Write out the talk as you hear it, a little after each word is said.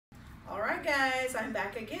right, guys, I'm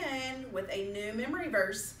back again with a new memory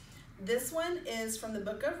verse. This one is from the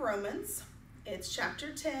book of Romans. It's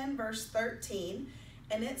chapter 10, verse 13,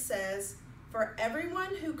 and it says, "For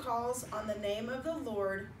everyone who calls on the name of the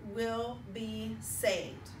Lord will be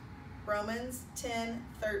saved." Romans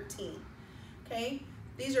 10:13. Okay,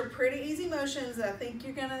 these are pretty easy motions that I think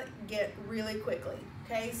you're gonna get really quickly.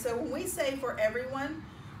 Okay, so when we say for everyone,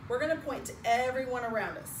 we're gonna point to everyone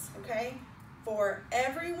around us. Okay, for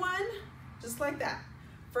everyone, just like that.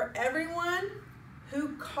 For everyone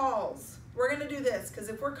who calls, we're gonna do this because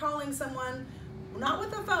if we're calling someone, not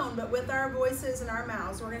with a phone, but with our voices and our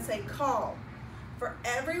mouths, we're gonna say call. For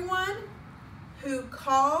everyone who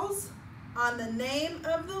calls on the name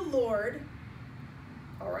of the Lord.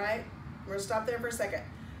 All right, we're gonna stop there for a second.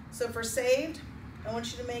 So for saved, I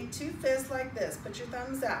want you to make two fists like this. Put your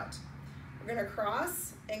thumbs out. We're gonna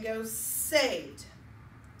cross and go saved.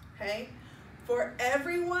 Okay, for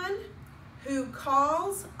everyone who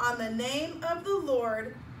calls on the name of the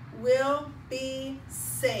Lord will be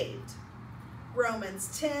saved.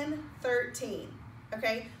 Romans 10:13.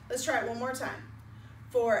 Okay, let's try it one more time.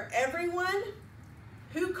 For everyone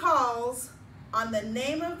who calls on the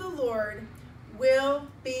name of the Lord will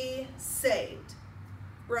be saved.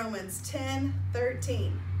 Romans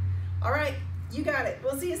 10:13. All right, you got it.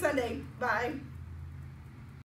 We'll see you Sunday. Bye.